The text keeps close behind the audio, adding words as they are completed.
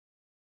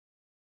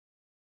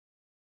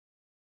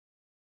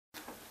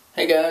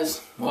Hey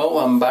guys, well,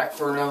 I'm back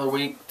for another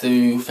week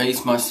to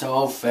face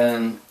myself,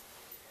 and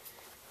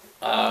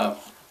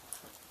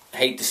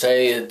hate to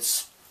say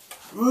it's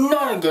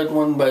not a good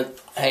one, but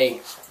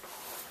hey,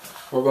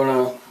 we're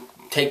gonna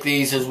take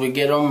these as we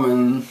get them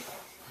and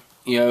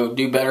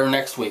do better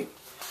next week.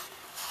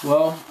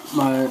 Well,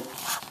 my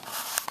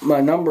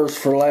numbers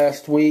for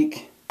last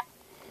week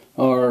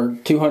are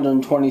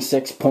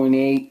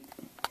 226.8,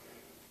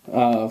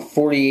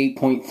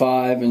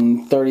 48.5,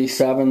 and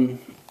 37.5.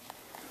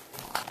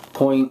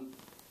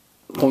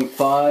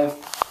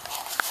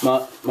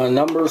 My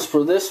numbers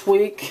for this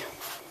week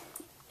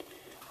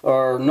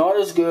are not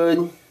as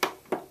good,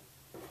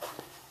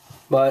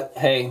 but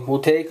hey, we'll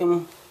take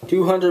them.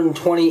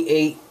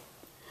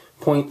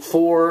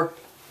 228.4,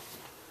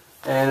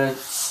 and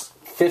it's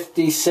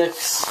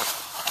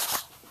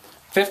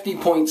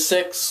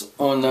 50.6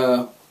 on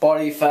the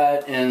body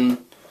fat and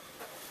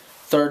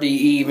 30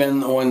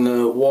 even on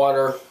the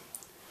water.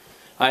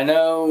 I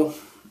know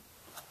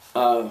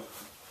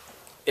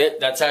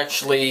that's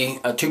actually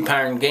a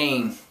 2-pound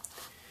gain.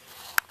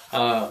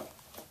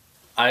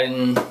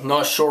 I'm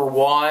not sure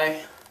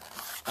why.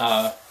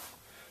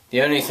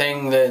 The only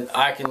thing that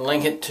I can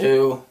link it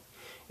to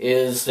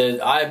is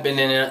that I've been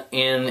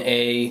in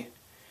a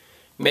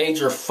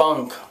major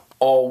funk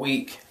all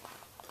week.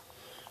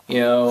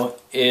 I'm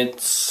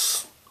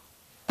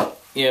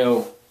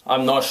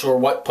not sure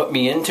what put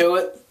me into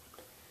it,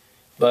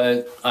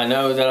 but I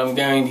know that I'm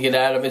going to get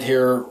out of it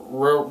here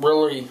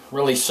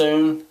really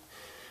soon.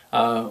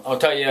 I'll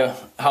tell you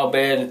how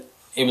bad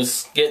it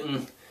was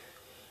getting.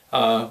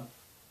 I've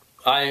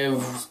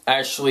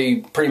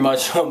actually pretty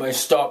much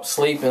almost stopped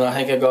sleeping. I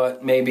think I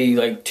got maybe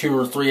like 2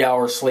 or 3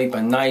 hours sleep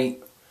a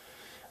night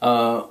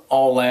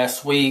all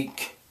last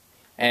week,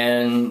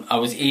 and I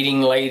was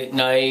eating late at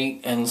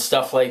night and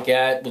stuff like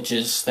that, which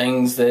is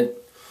things that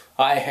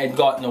I had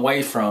gotten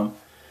away from.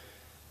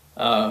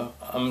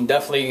 I'm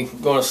definitely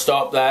going to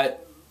stop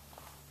that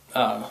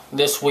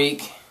this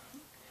week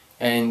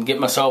and get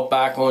myself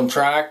back on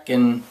track,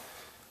 and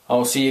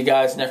I'll see you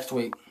guys next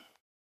week.